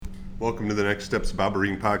Welcome to the Next Steps Bible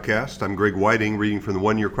Reading Podcast. I'm Greg Whiting, reading from the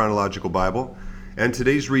II Chronicles Bible, and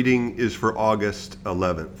today's reading is for August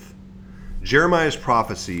 11th. Jeremiah's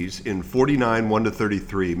prophecies in 49,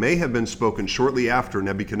 1-33 may have been spoken shortly after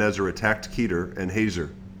Nebuchadnezzar attacked Kedar and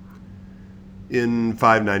Hazor in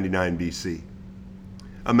 599 BC.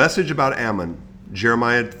 A message about Ammon,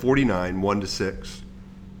 Jeremiah 49, 1-6.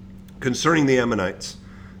 Concerning the Ammonites,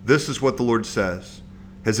 this is what the Lord says: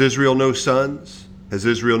 Has Israel no sons? Has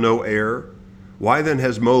Israel no heir? Why then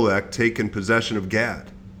has Molech taken possession of Gad?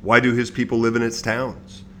 Why do his people live in its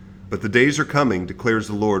towns? But the days are coming, declares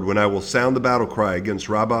the Lord, when I will sound the battle cry against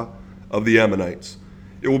Rabbah of the Ammonites.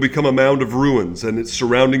 It will become a mound of ruins, and its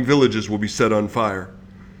surrounding villages will be set on fire.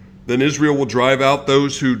 Then Israel will drive out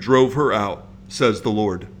those who drove her out, says the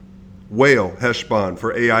Lord. Wail, Heshbon,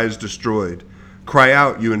 for Ai is destroyed. Cry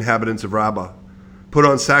out, you inhabitants of Rabbah. Put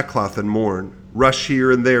on sackcloth and mourn. Rush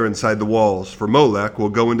here and there inside the walls, for Molech will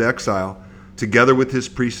go into exile, together with his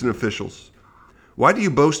priests and officials. Why do you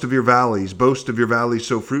boast of your valleys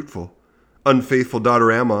so fruitful? Unfaithful daughter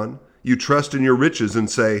Ammon, you trust in your riches and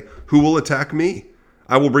say, who will attack me?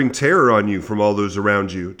 I will bring terror on you from all those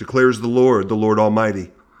around you, declares the Lord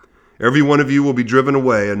Almighty. Every one of you will be driven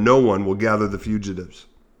away, and no one will gather the fugitives.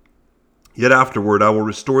 Yet afterward I will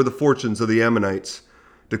restore the fortunes of the Ammonites,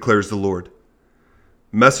 declares the Lord.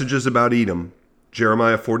 Messages about Edom,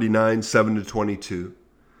 Jeremiah 49, 7-22.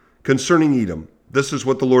 Concerning Edom, this is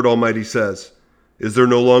what the Lord Almighty says: Is there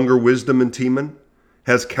no longer wisdom in Teman?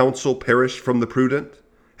 Has counsel perished from the prudent?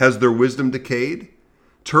 Has their wisdom decayed?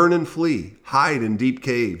 Turn and flee, hide in deep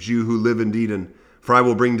caves, you who live in Dedan, for I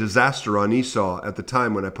will bring disaster on Esau at the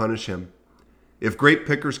time when I punish him. If grape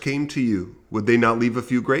pickers came to you, would they not leave a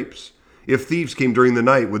few grapes? If thieves came during the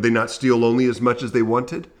night, would they not steal only as much as they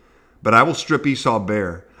wanted? But I will strip Esau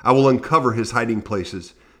bare. I will uncover his hiding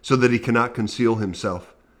places, so that he cannot conceal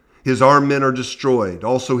himself. His armed men are destroyed,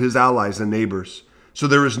 also his allies and neighbors. So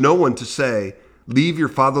there is no one to say, leave your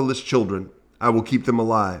fatherless children, I will keep them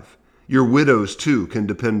alive. Your widows too can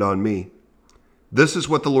depend on me. This is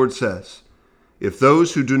what the Lord says: If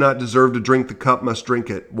those who do not deserve to drink the cup must drink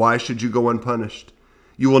it, why should you go unpunished?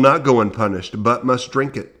 You will not go unpunished, but must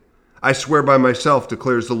drink it. I swear by myself,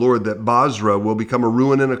 declares the Lord, that Basra will become a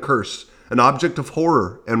ruin and a curse, an object of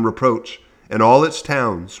horror and reproach, and all its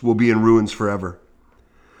towns will be in ruins forever.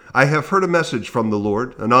 I have heard a message from the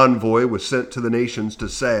Lord. An envoy was sent to the nations to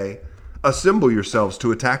say, assemble yourselves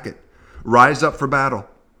to attack it. Rise up for battle.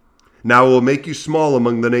 Now I will make you small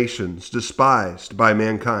among the nations, despised by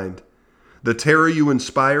mankind. The terror you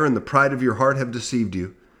inspire and the pride of your heart have deceived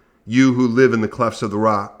you, you who live in the clefts of the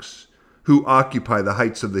rocks, who occupy the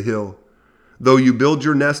heights of the hill. Though you build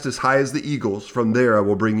your nest as high as the eagles, from there I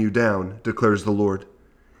will bring you down, declares the Lord.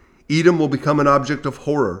 Edom will become an object of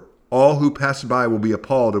horror. All who pass by will be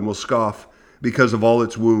appalled and will scoff because of all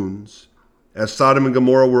its wounds. As Sodom and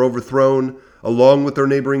Gomorrah were overthrown, along with their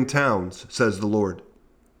neighboring towns, says the Lord.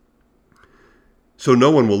 So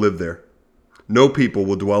no one will live there. No people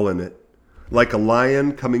will dwell in it. Like a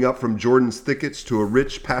lion coming up from Jordan's thickets to a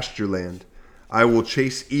rich pasture land, I will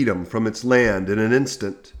chase Edom from its land in an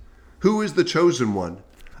instant. Who is the chosen one?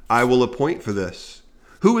 I will appoint for this.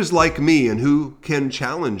 Who is like me, and who can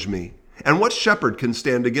challenge me? And what shepherd can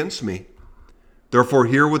stand against me? Therefore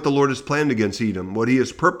hear what the Lord has planned against Edom, what he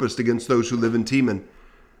has purposed against those who live in Teman.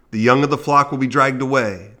 The young of the flock will be dragged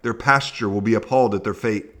away. Their pasture will be appalled at their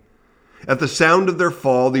fate. At the sound of their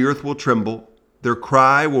fall, the earth will tremble. Their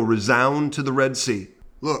cry will resound to the Red Sea.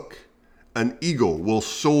 Look, an eagle will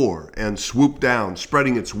soar and swoop down,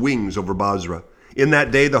 spreading its wings over Basra. In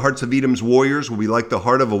that day, the hearts of Edom's warriors will be like the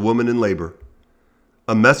heart of a woman in labor.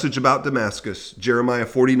 A message about Damascus, Jeremiah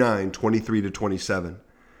 49, 23-27.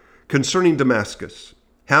 Concerning Damascus,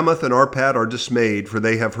 Hamath and Arpad are dismayed, for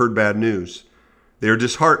they have heard bad news. They are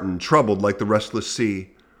disheartened, troubled like the restless sea.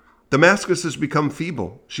 Damascus has become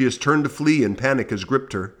feeble. She has turned to flee, and panic has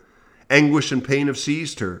gripped her. Anguish and pain have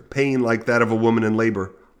seized her, pain like that of a woman in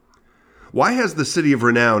labor. Why has the city of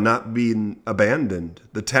renown not been abandoned,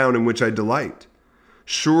 the town in which I delight?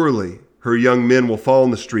 Surely her young men will fall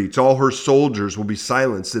in the streets. All her soldiers will be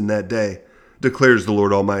silenced in that day, declares the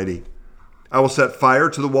Lord Almighty. I will set fire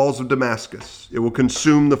to the walls of Damascus. It will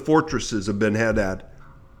consume the fortresses of Ben-Hadad.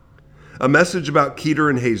 A message about Kedar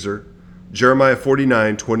and Hazor, Jeremiah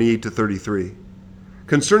 49, 28-33.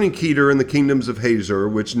 Concerning Kedar and the kingdoms of Hazor,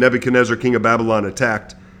 which Nebuchadnezzar, king of Babylon,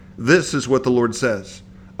 attacked, this is what the Lord says: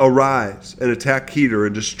 Arise and attack Kedar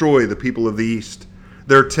and destroy the people of the east.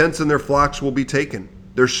 Their tents and their flocks will be taken.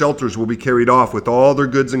 Their shelters will be carried off with all their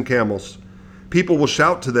goods and camels. People will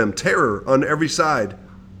shout to them, terror on every side.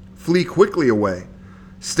 Flee quickly away.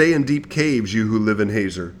 Stay in deep caves, you who live in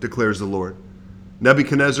Hazor, declares the Lord.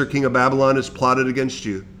 Nebuchadnezzar, king of Babylon, has plotted against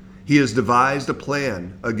you. He has devised a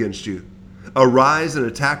plan against you. Arise and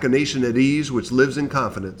attack a nation at ease, which lives in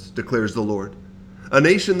confidence, declares the Lord. A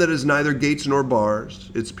nation that has neither gates nor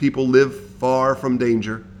bars. Its people live far from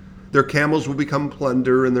danger. Their camels will become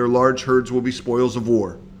plunder, and their large herds will be spoils of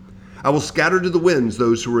war. I will scatter to the winds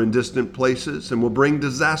those who are in distant places, and will bring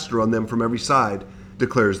disaster on them from every side,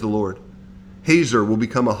 declares the Lord. Hazor will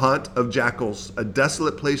become a haunt of jackals, a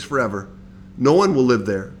desolate place forever. No one will live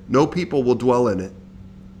there. No people will dwell in it.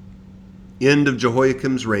 End of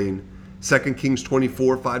Jehoiakim's reign, 2 Kings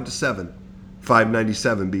 24, 5-7,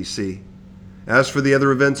 597 BC. As for the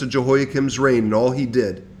other events of Jehoiakim's reign and all he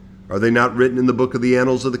did, are they not written in the book of the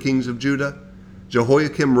annals of the kings of Judah?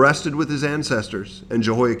 Jehoiakim rested with his ancestors, and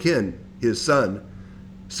Jehoiachin, his son,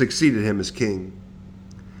 succeeded him as king.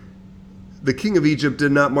 The king of Egypt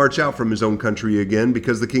did not march out from his own country again,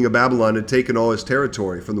 because the king of Babylon had taken all his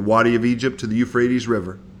territory, from the Wadi of Egypt to the Euphrates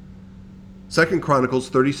River. 2 Chronicles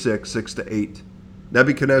 36, 6-8.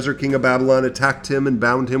 Nebuchadnezzar, king of Babylon, attacked him and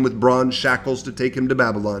bound him with bronze shackles to take him to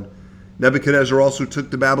Babylon. Nebuchadnezzar also took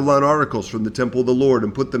the Babylon oracles from the temple of the Lord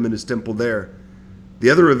and put them in his temple there. The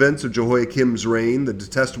other events of Jehoiakim's reign, the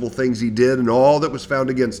detestable things he did, and all that was found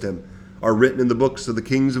against him, are written in the books of the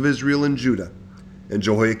kings of Israel and Judah. And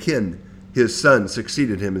Jehoiachin, his son,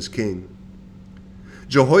 succeeded him as king.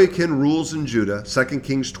 Jehoiachin rules in Judah, 2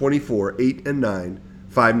 Kings 24, 8-9,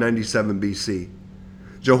 597 BC.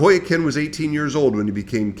 Jehoiachin was 18 years old when he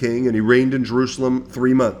became king, and he reigned in Jerusalem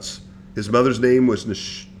 3 months. His mother's name was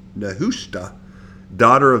Nehushta,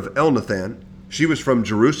 daughter of Elnathan. She was from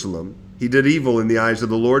Jerusalem. He did evil in the eyes of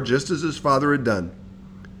the Lord, just as his father had done.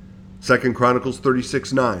 2 Chronicles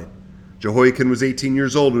 36, 9. Jehoiachin was 18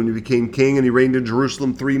 years old when he became king, and he reigned in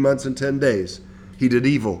Jerusalem 3 months and 10 days. He did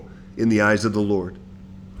evil in the eyes of the Lord.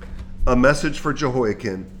 A message for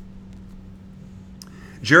Jehoiachin.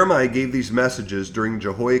 Jeremiah gave these messages during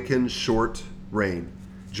Jehoiachin's short reign.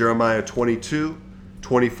 Jeremiah 22,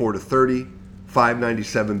 24-30,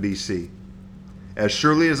 597 BC. As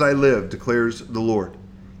surely as I live, declares the Lord,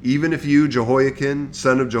 even if you, Jehoiachin,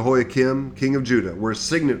 son of Jehoiakim, king of Judah, were a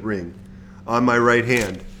signet ring on my right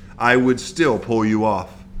hand, I would still pull you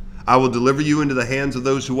off. I will deliver you into the hands of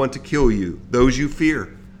those who want to kill you, those you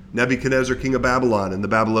fear, Nebuchadnezzar, king of Babylon, and the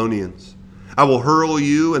Babylonians. I will hurl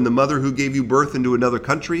you and the mother who gave you birth into another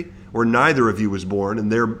country, where neither of you was born,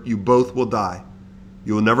 and there you both will die.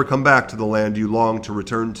 You will never come back to the land you long to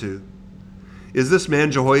return to. Is this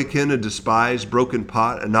man Jehoiachin a despised, broken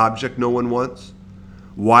pot, an object no one wants?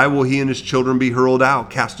 Why will he and his children be hurled out,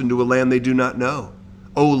 cast into a land they do not know?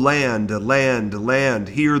 O land, land, land,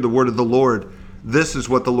 hear the word of the Lord. This is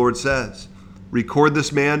what the Lord says. Record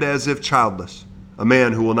this man as if childless, a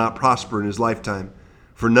man who will not prosper in his lifetime.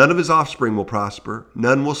 For none of his offspring will prosper.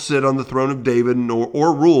 None will sit on the throne of David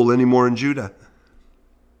or rule anymore in Judah.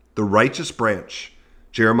 The righteous branch,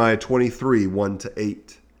 Jeremiah 23,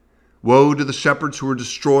 1-8. Woe to the shepherds who are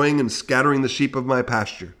destroying and scattering the sheep of my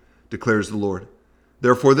pasture, declares the Lord.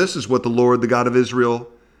 Therefore this is what the Lord, the God of Israel,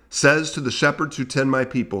 says to the shepherds who tend my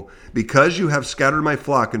people. Because you have scattered my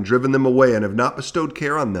flock and driven them away and have not bestowed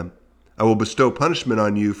care on them, I will bestow punishment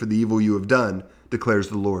on you for the evil you have done, declares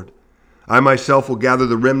the Lord. I myself will gather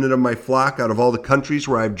the remnant of my flock out of all the countries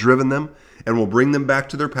where I have driven them, and will bring them back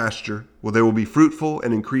to their pasture, where they will be fruitful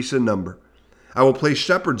and increase in number. I will place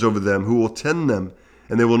shepherds over them who will tend them,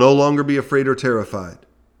 and they will no longer be afraid or terrified,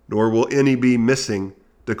 nor will any be missing,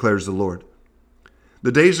 declares the Lord.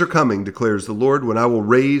 The days are coming, declares the Lord, when I will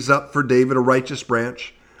raise up for David a righteous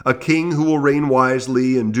branch, a king who will reign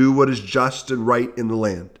wisely and do what is just and right in the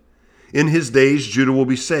land. In his days Judah will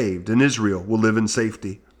be saved, and Israel will live in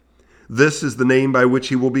safety. This is the name by which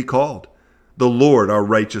he will be called, the Lord our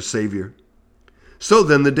righteous Savior. So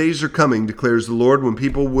then the days are coming, declares the Lord, when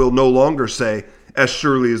people will no longer say, as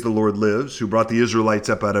surely as the Lord lives, who brought the Israelites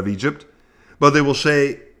up out of Egypt, but they will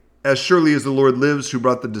say, as surely as the Lord lives, who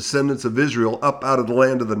brought the descendants of Israel up out of the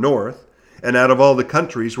land of the north, and out of all the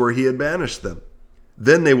countries where he had banished them.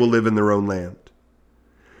 Then they will live in their own land.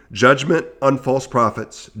 Judgment on false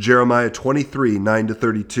prophets, Jeremiah 23,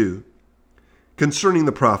 9-32. Concerning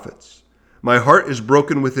the prophets, my heart is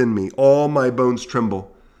broken within me, all my bones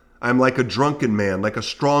tremble. I am like a drunken man, like a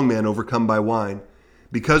strong man overcome by wine,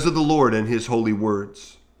 because of the Lord and his holy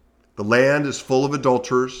words. The land is full of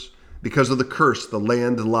adulterers. Because of the curse, the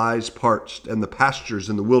land lies parched, and the pastures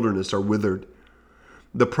in the wilderness are withered.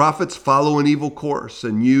 The prophets follow an evil course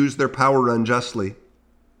and use their power unjustly.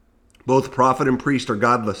 Both prophet and priest are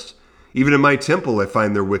godless. Even in my temple I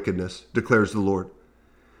find their wickedness, declares the Lord.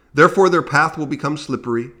 Therefore their path will become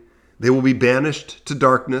slippery. They will be banished to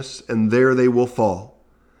darkness, and there they will fall.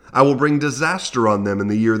 I will bring disaster on them in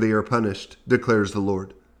the year they are punished, declares the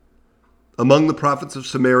Lord. Among the prophets of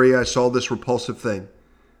Samaria I saw this repulsive thing.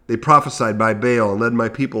 They prophesied by Baal and led my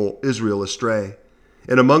people Israel astray.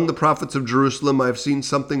 And among the prophets of Jerusalem I have seen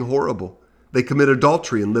something horrible. They commit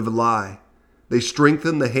adultery and live a lie. They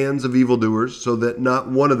strengthen the hands of evildoers so that not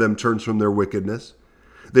one of them turns from their wickedness.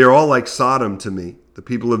 They are all like Sodom to me. The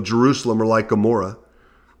people of Jerusalem are like Gomorrah.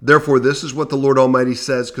 Therefore, this is what the Lord Almighty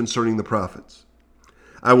says concerning the prophets.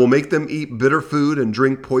 I will make them eat bitter food and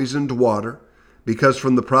drink poisoned water, because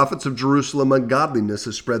from the prophets of Jerusalem ungodliness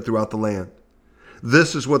is spread throughout the land.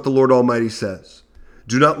 This is what the Lord Almighty says.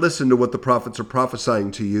 Do not listen to what the prophets are prophesying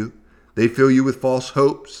to you. They fill you with false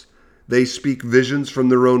hopes. They speak visions from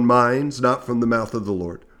their own minds, not from the mouth of the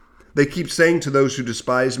Lord. They keep saying to those who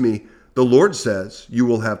despise me, the Lord says, you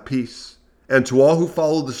will have peace. And to all who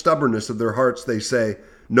follow the stubbornness of their hearts, they say,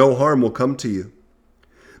 no harm will come to you.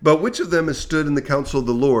 But which of them has stood in the counsel of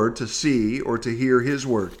the Lord to see or to hear his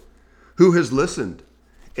word? Who has listened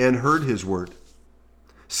and heard his word?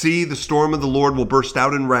 See, the storm of the Lord will burst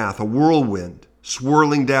out in wrath, a whirlwind,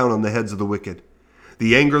 swirling down on the heads of the wicked.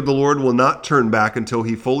 The anger of the Lord will not turn back until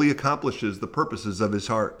he fully accomplishes the purposes of his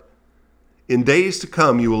heart. In days to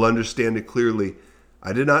come you will understand it clearly.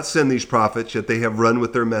 I did not send these prophets, yet they have run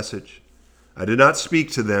with their message. I did not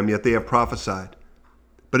speak to them, yet they have prophesied.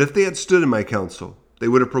 But if they had stood in my counsel, they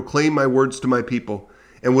would have proclaimed my words to my people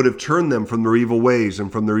and would have turned them from their evil ways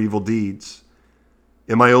and from their evil deeds.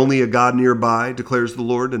 Am I only a God nearby, declares the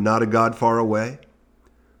Lord, and not a God far away?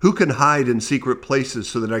 Who can hide in secret places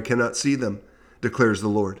so that I cannot see them, declares the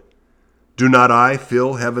Lord? Do not I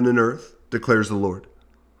fill heaven and earth, declares the Lord?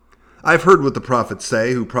 I've heard what the prophets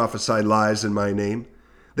say who prophesy lies in my name.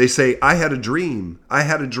 They say, I had a dream, I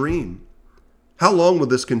had a dream. How long will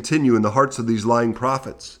this continue in the hearts of these lying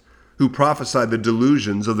prophets who prophesy the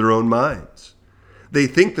delusions of their own minds? They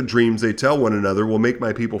think the dreams they tell one another will make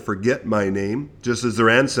my people forget my name, just as their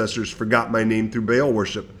ancestors forgot my name through Baal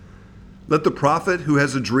worship. Let the prophet who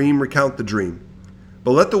has a dream recount the dream,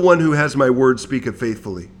 but let the one who has my word speak it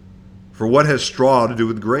faithfully. For what has straw to do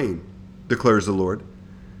with grain, declares the Lord?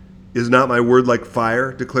 Is not my word like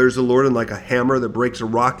fire, declares the Lord, and like a hammer that breaks a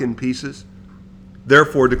rock in pieces?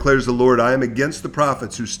 Therefore, declares the Lord, I am against the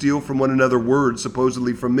prophets who steal from one another words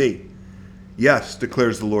supposedly from me. Yes,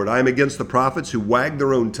 declares the Lord, I am against the prophets who wag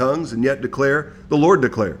their own tongues and yet declare, the Lord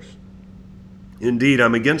declares. Indeed,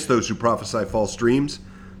 I'm against those who prophesy false dreams,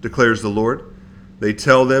 declares the Lord. They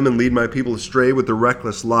tell them and lead my people astray with their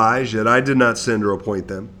reckless lies, yet I did not send or appoint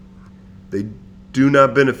them. They do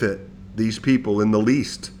not benefit these people in the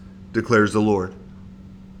least, declares the Lord.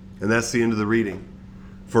 And that's the end of the reading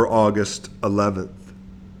for August 11th.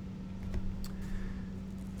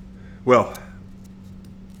 Well,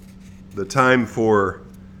 the time for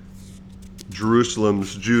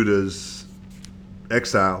Jerusalem's, Judah's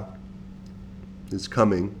exile is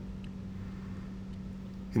coming.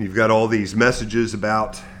 And you've got all these messages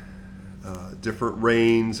about different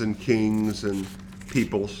reigns and kings and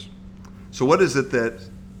peoples. So what is it that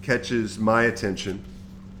catches my attention?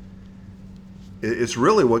 It's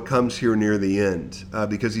really what comes here near the end,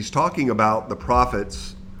 because he's talking about the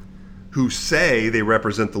prophets who say they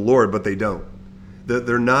represent the Lord, but they don't. That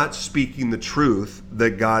they're not speaking the truth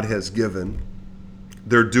that God has given.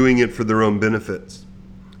 They're doing it for their own benefits.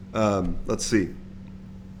 Let's see.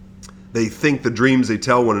 They think the dreams they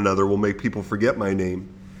tell one another will make people forget my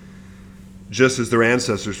name, just as their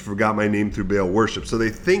ancestors forgot my name through Baal worship. So they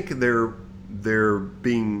think they're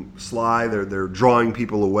being sly, they're drawing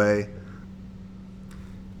people away.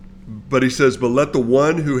 But he says, but let the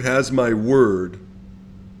one who has my word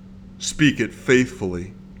speak it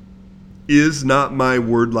faithfully. Is not my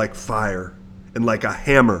word like fire and like a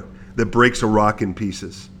hammer that breaks a rock in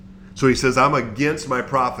pieces? So he says, I'm against my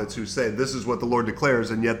prophets who say this is what the Lord declares,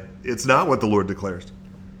 and yet it's not what the Lord declares.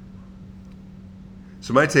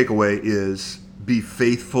 So my takeaway is be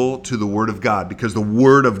faithful to the word of God, because the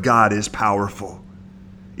word of God is powerful.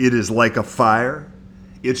 It is like a fire.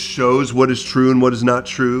 It shows what is true and what is not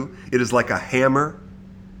true. It is like a hammer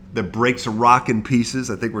that breaks a rock in pieces.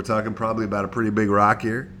 I think we're talking probably about a pretty big rock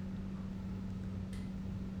here.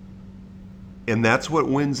 And that's what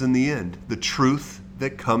wins in the end, the truth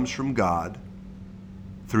that comes from God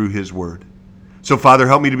through his word. So, Father,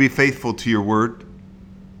 help me to be faithful to your word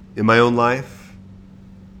in my own life,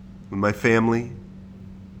 with my family,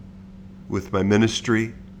 with my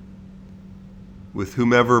ministry, with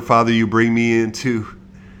whomever, Father, you bring me into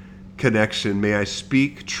connection. May I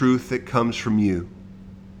speak truth that comes from you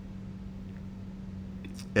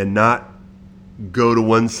and not go to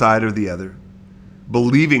one side or the other,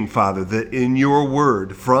 believing, Father, that in your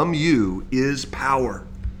word from you is power.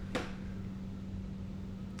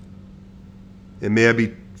 And may I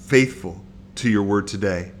be faithful to your word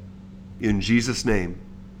today. In Jesus' name,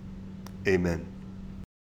 amen.